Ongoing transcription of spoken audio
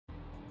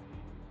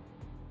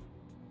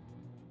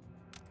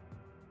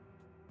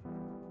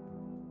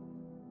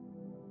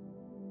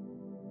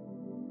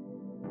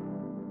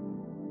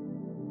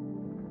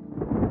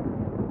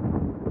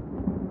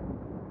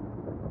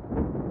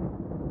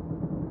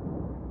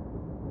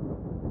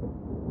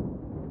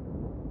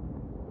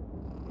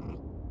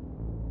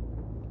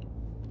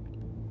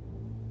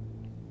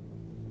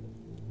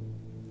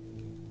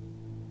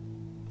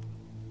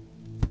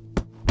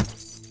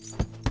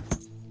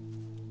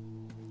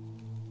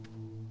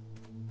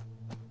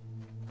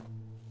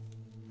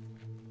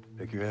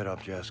Pick your head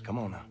up, Jess. Come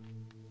on now.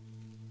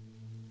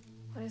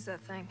 What is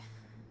that thing?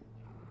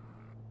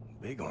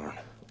 Bighorn.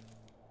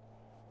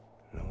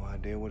 No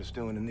idea what it's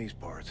doing in these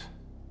parts.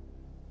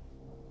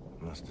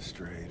 Must have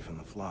strayed from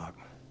the flock.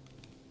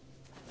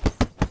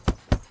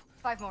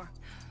 5 more.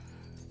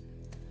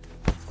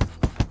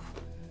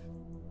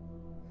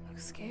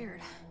 Looks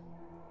scared.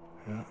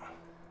 Yeah.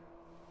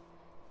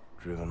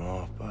 Driven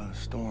off by the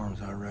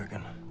storms, I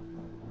reckon.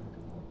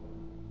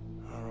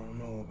 I don't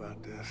know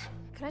about this.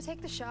 Can I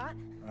take the shot?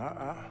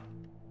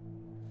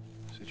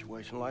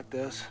 Situation like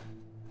this,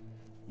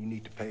 you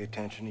need to pay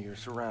attention to your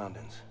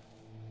surroundings.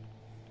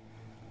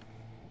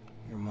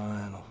 Your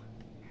mind will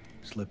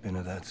slip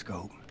into that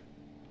scope.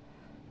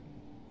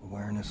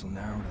 Awareness will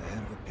narrow to the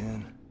head of a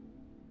pin.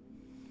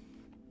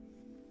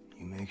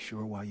 You make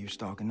sure while you're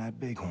stalking that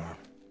bighorn,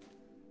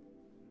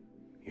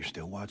 you're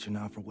still watching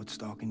out for what's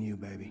stalking you,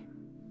 baby.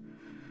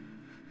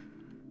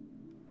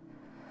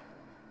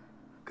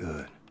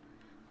 Good.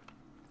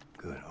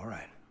 Good, all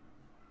right.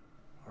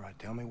 All right,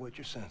 tell me what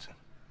you're sensing.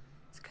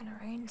 It's gonna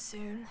rain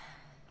soon.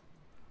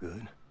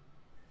 Good.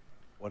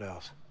 What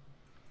else?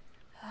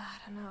 I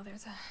don't know,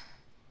 there's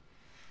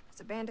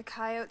a band of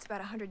coyotes about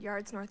 100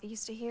 yards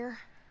northeast of here.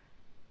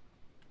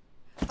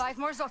 5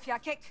 more, Zofia,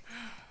 kick!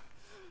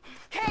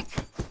 Kick!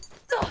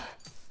 Ugh.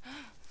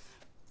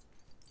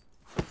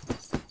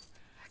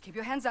 Keep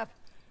your hands up.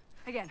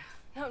 Again.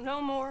 No,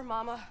 no more,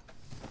 Mama.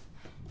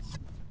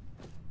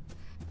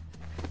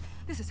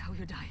 This is how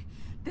you die.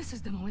 This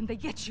is the moment they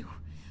get you.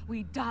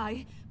 We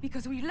die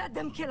because we let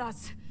them kill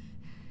us.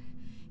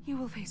 You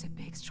will face a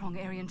big, strong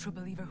Aryan true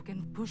believer who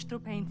can push through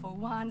pain for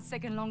 1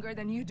 second longer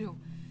than you do.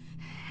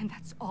 And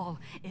that's all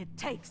it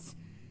takes.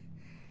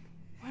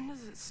 When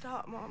does it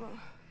stop, Mama?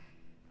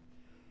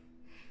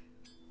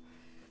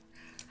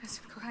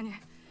 Listen, kochanie,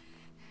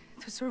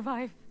 to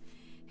survive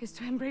is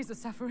to embrace the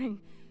suffering,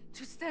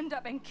 to stand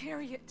up and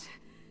carry it.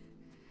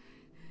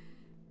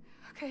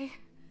 Okay?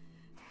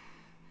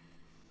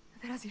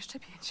 Teraz jeszcze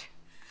 5.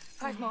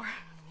 5 more.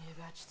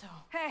 Jebać to.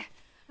 Hey,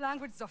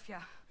 language,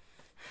 Zofia.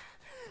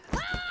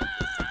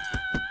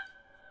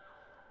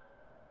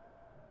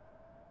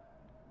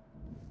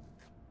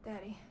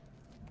 Daddy.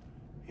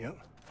 Yep.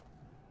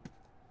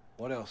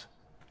 What else?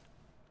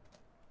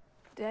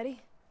 Daddy?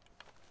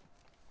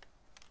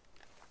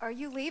 Are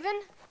you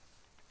leaving?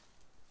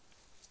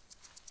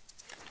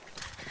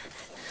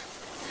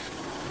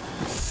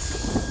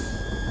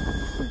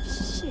 Holy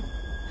shit.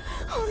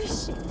 Holy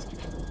shit.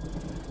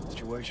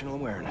 Situational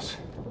awareness.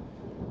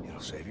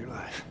 It'll save your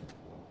life.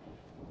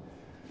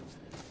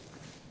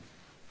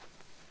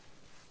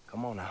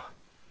 Come on now.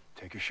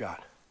 Take your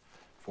shot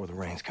before the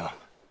rains come.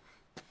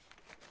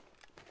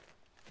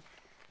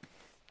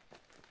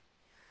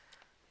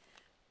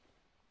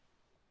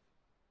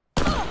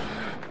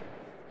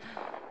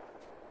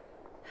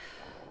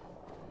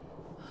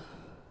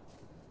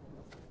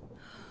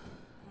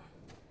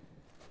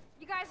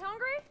 You guys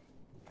hungry?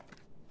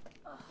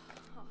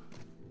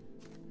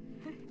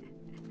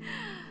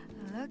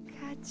 Look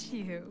at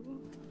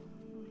you.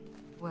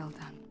 Well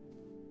done.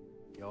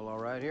 Y'all all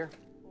right here?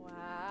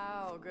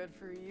 Wow, good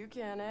for you,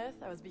 Kenneth.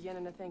 I was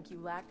beginning to think you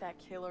lacked that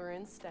killer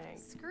instinct.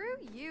 Screw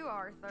you,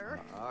 Arthur.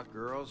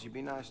 Girls, you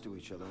be nice to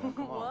each other. Now,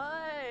 come on.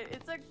 What?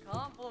 It's a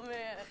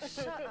compliment.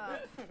 Shut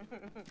up.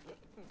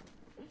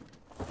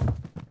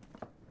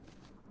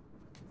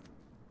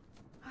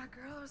 Our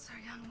girls are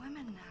young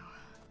women now.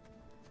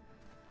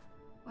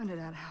 When did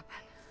that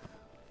happen?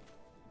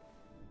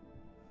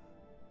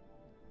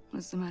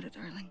 What's the matter,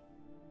 darling?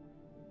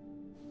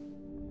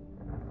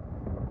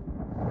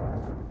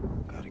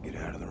 Gotta get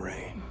out of the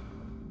rain.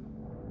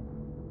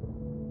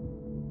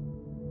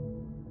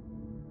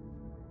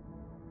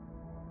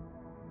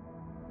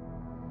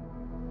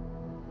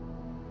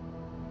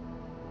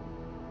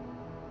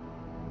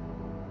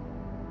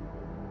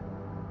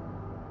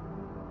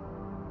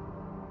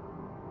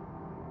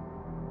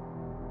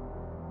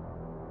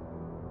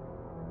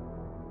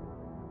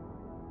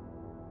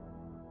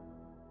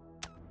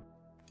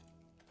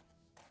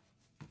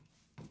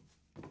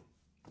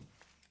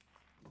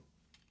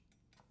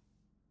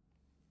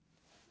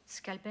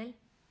 Scalpel?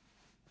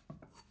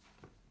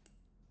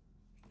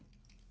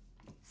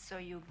 So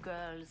you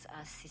girls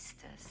are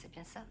sisters, c'est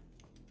bien ça?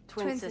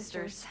 Twin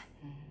sisters.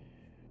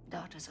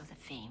 Daughters of the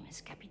famous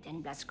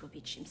Captain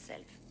Blaskowitz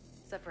himself.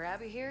 Except for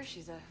Abby here,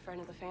 she's a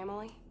friend of the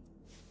family.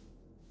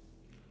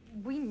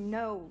 We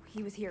know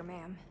he was here,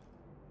 ma'am.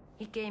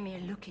 He came here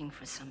looking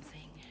for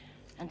something,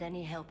 and then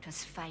he helped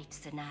us fight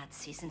the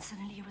Nazis, and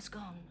suddenly he was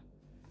gone.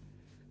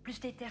 Plus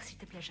d'éther, s'il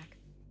te plaît, Jacques.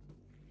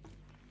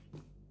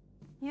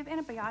 You have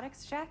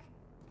antibiotics, Jack?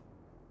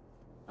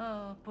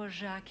 Oh, poor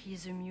Jacques,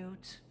 he's a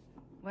mute.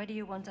 Why do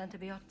you want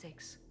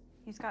antibiotics?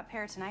 He's got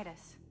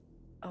peritonitis.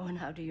 Oh, and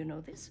how do you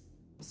know this?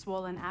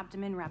 Swollen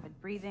abdomen, rapid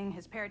breathing.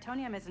 His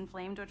peritoneum is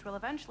inflamed, which will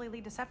eventually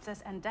lead to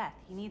sepsis and death.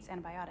 He needs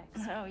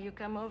antibiotics. Oh, you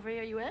come over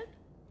here, you help?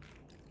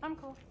 I'm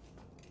cool.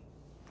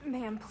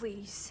 Ma'am,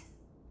 please.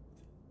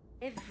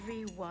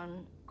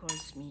 Everyone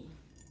calls me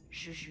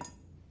Juju.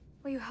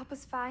 Will you help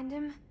us find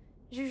him,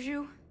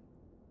 Juju?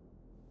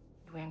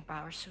 Wearing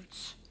power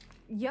suits?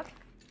 Yep.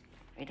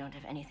 We don't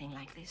have anything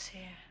like this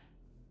here.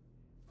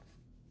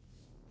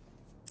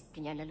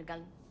 Ken jij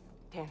illegal?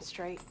 Damn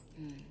straight.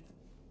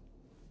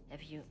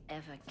 Have you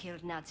ever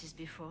killed Nazis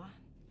before?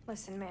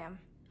 Listen, ma'am.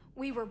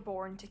 We were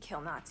born to kill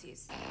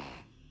Nazis.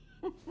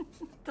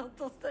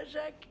 T'entends ça,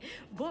 Jacques?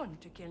 Born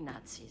to kill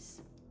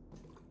Nazis.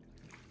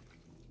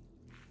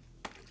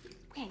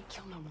 We ain't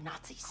kill no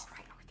Nazis. All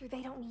right, Arthur,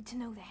 they don't need to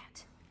know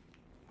that.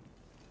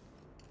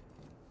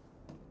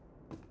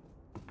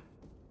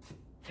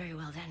 Very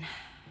well, then.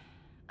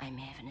 I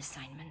may have an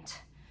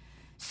assignment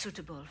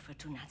suitable for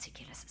two Nazi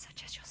killers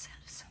such as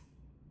yourselves.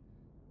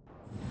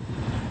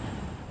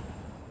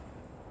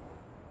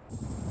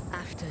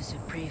 After the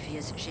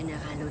previous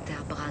General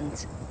Lothar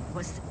Brandt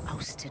was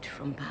ousted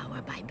from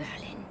power by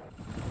Berlin,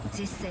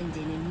 they send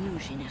in a new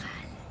general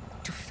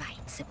to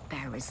fight the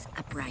Paris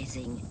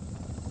uprising.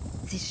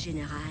 This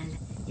general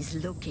is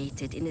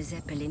located in a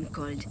zeppelin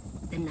called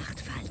the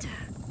Nachtfalter.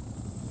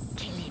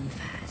 Kill him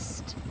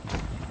first.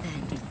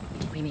 Then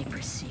we may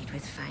proceed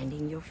with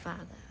finding your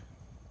father.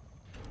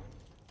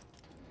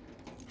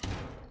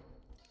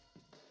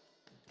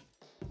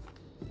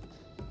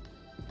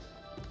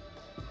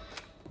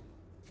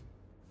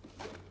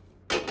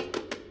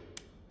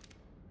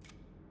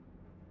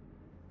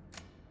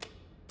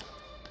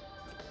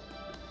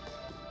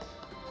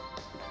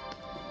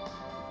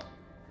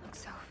 Look,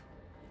 Soph.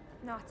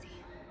 Nazi.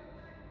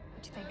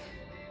 What'd you think?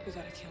 We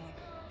gotta kill him.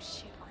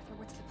 Shit, Arthur,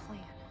 what's the plan?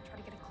 Try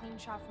to get a clean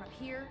shot from up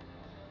here?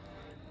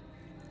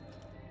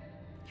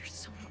 You're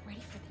so not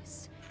ready for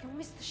this. You'll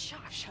miss the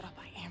shot. Shut up,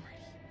 I am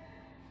ready.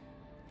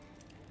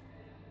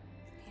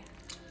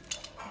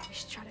 Yeah, we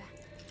should try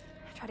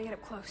to get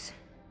up close.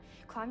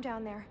 Climb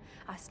down there.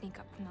 I sneak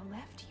up from the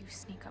left, you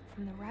sneak up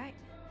from the right.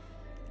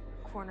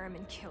 Corner him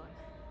and kill him.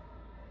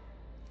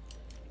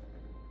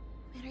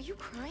 Man, are you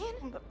crying?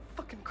 I'm not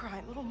fucking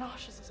crying. Little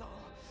nauseous is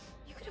all.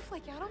 You gonna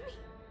flake out on me?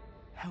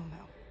 Hell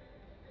no.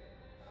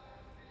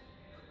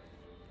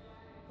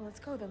 Well, let's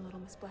go then, little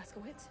Miss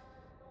Blaskowitz.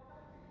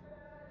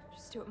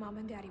 Just do what Mom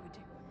and Daddy would do.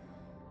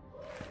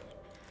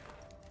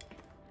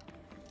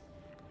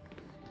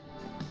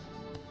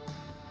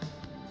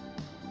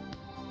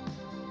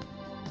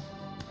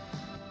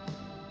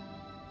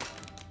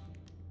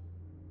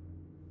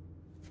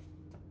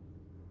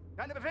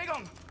 Keine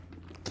Bewegung!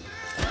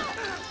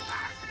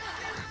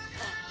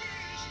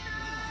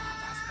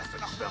 Was hast du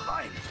noch für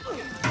rein?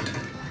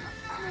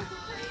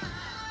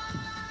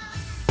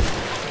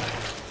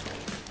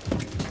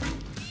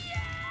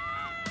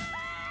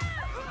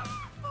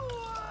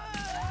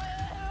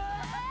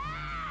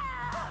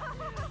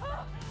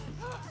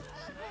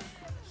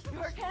 You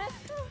are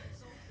Kenneth? Oh,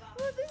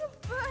 I think I'm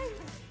fine.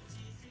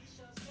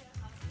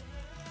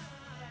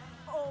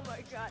 Oh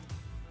my god.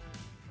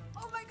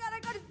 Oh my god, I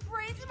got his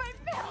brains in my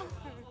mouth!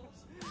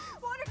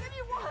 Water, give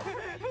me water!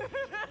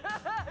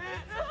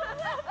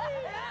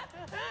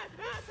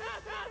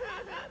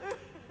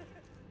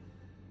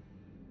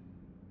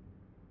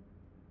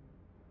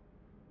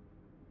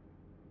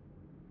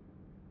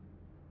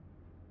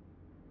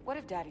 What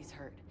if Daddy's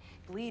hurt?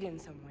 Bleeding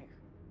somewhere?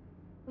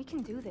 We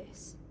can do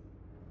this.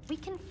 We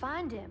can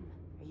find him.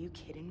 Are you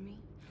kidding me?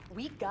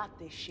 We got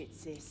this shit,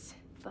 sis.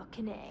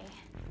 Fucking A.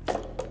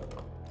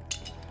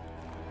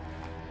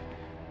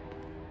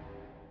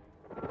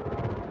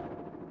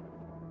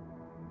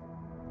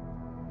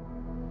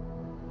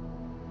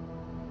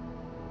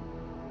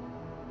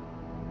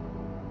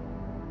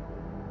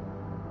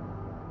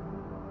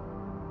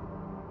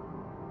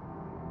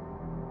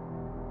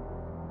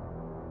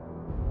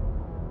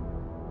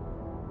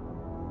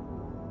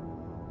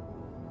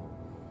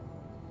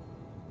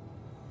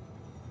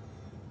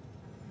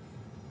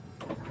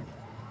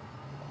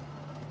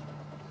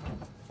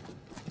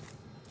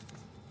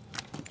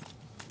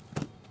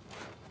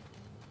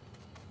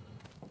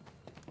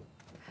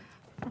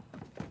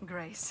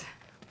 Grace.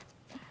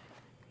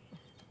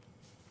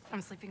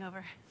 I'm sleeping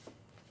over.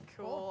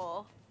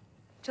 Cool.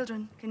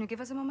 Children, can you give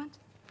us a moment?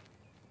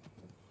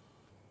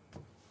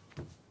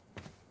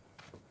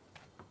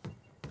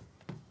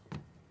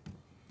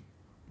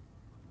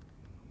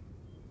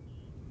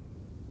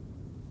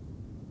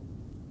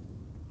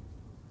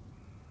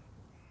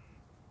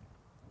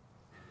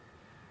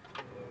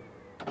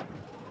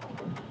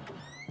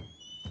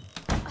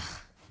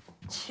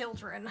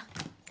 Children.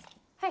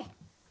 Hey,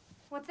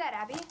 what's that,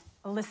 Abby?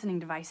 A listening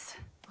device.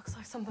 Looks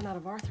like something out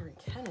of Arthur and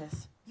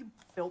Kenneth. You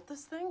built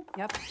this thing?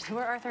 Yep. Who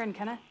are Arthur and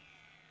Kenneth?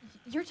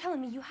 You're telling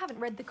me you haven't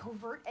read The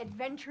Covert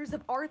Adventures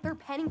of Arthur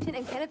Pennington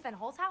and Kenneth Van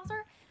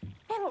Holzhauser?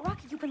 Man, what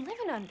rock have you been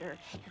living under?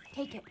 Here,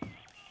 take it.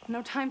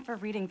 No time for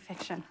reading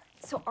fiction.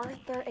 So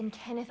Arthur and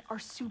Kenneth are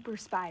super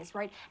spies,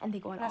 right? And they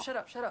go on Now all... shut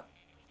up, shut up.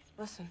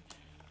 Listen.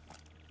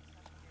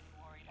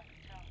 Worried I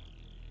could tell,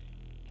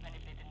 even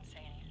if they didn't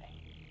say anything.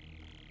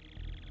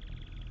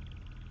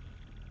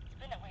 It's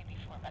been that way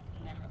before, but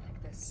never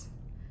like This.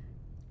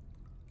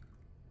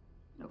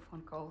 No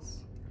phone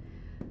calls.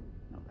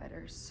 No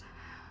letters.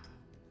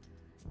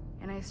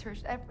 And I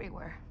searched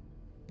everywhere.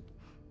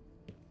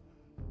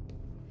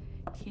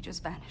 He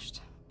just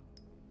vanished.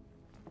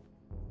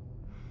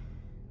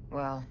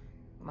 Well,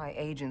 my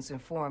agents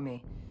informed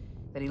me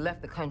that he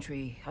left the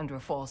country under a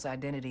false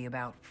identity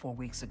about 4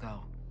 weeks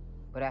ago.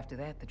 But after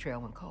that, the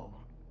trail went cold.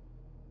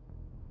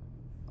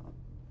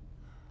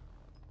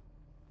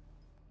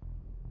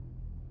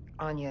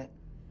 Anya,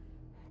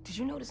 did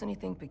you notice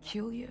anything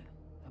peculiar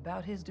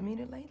about his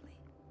demeanor lately?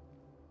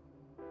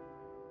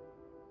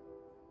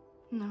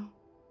 No.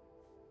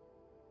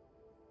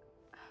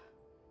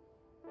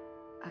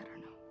 I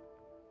don't know.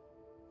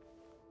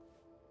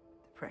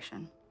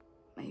 Depression,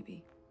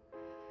 maybe.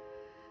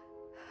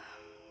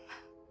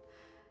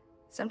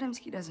 Sometimes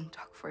he doesn't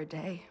talk for a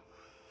day.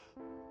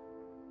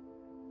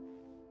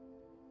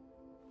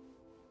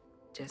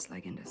 Just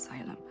like in the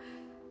asylum.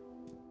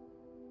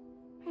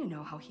 You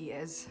know how he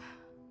is.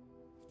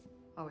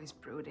 Always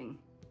brooding.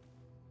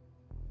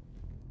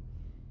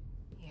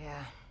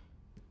 Yeah.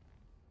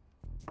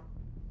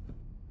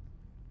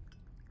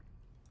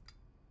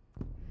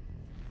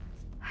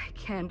 I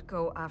can't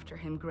go after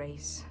him,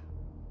 Grace.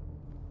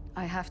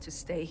 I have to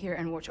stay here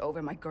and watch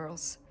over my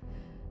girls.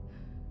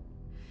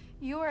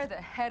 You are the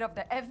head of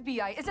the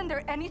FBI. Isn't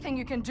there anything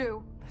you can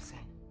do? Listen,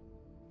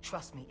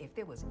 trust me, if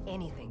there was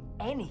anything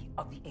any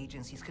of the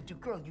agencies could do,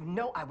 girl, you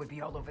know I would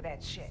be all over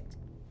that shit.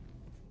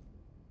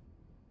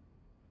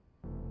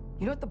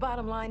 You know what the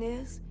bottom line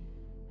is?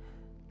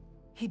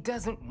 He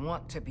doesn't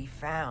want to be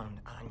found,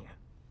 Anya.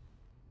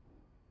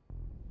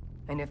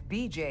 And if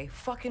BJ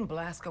fucking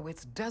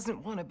Blaskowitz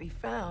doesn't want to be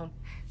found,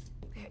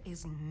 there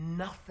is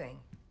nothing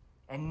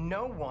and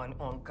no one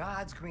on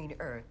God's green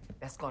earth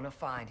that's gonna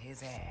find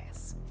his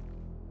ass.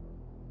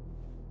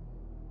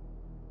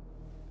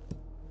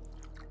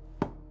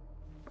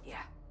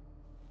 Yeah.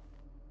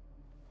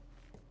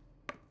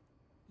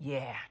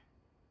 Yeah.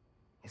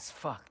 It's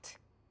fucked.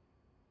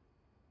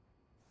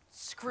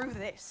 Screw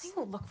this. We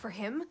won't look for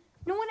him.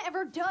 No one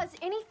ever does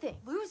anything.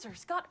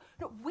 Losers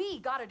we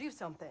gotta do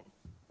something.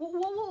 What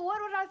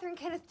would Arthur and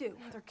Kenneth do?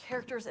 They're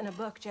characters in a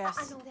book, Jess.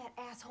 I know that,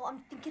 asshole. I'm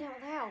thinking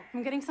out loud.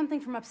 I'm getting something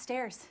from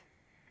upstairs.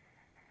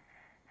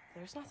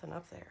 There's nothing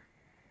up there.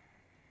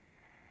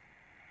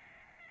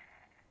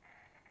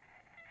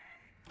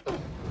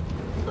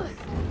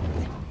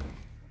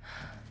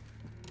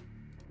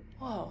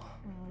 Whoa.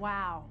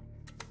 Wow.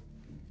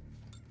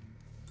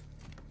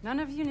 None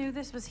of you knew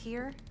this was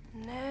here?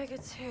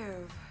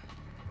 Negative.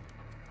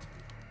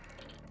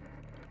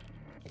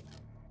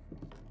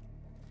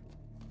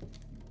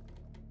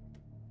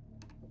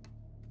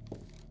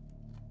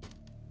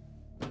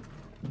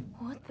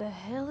 What the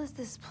hell is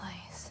this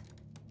place?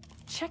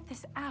 Check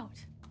this out.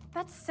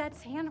 That's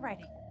Seth's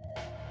handwriting.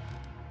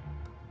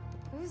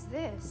 Who's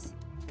this?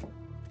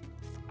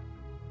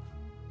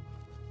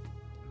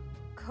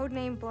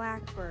 Codename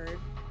Blackbird.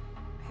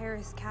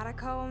 Paris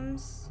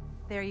Catacombs.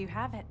 There you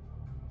have it.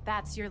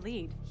 That's your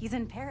lead. He's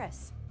in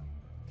Paris.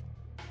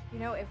 You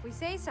know, if we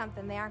say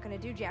something, they aren't gonna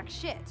do jack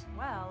shit.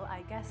 Well,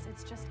 I guess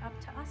it's just up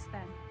to us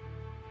then.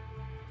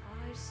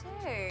 I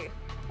say,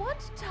 what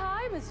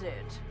time is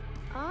it?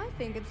 I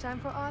think it's time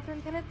for Arthur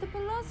and Kenneth to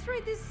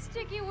balustrate this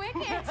sticky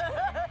wicket.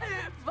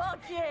 Fuck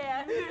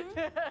yeah!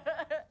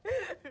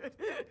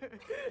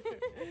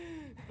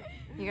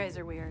 You guys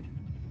are weird.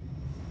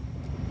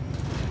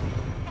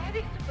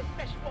 Abby, super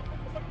special.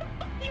 What the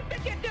fuck do you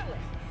think you're doing?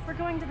 We're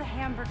going to the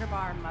hamburger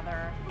bar,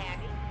 Mother.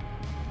 Abby,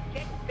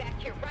 get back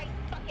here right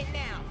fucking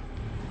now.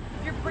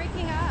 You're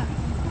breaking up.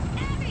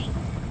 Abby!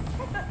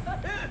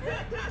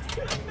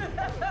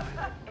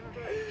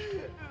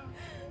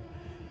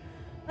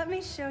 Let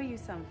me show you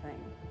something.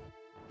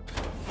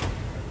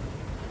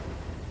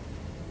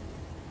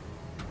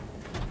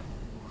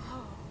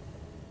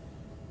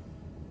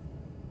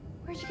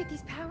 Where'd you get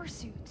these power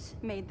suits?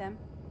 Made them.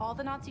 All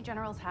the Nazi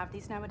generals have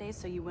these nowadays,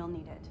 so you will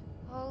need it.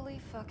 Holy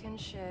fucking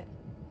shit.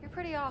 You're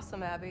pretty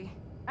awesome, Abby.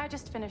 I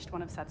just finished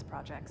one of Seth's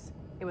projects.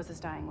 It was his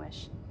dying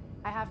wish.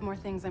 I have more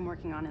things I'm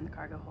working on in the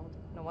cargo hold.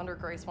 No wonder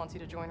Grace wants you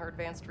to join her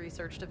advanced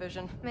research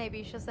division.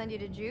 Maybe she'll send you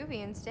to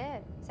juvie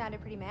instead. Sounded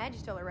pretty mad you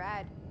stole a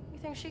ride. You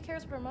think she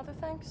cares what her mother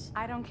thinks?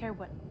 I don't care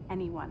what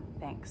anyone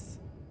thinks.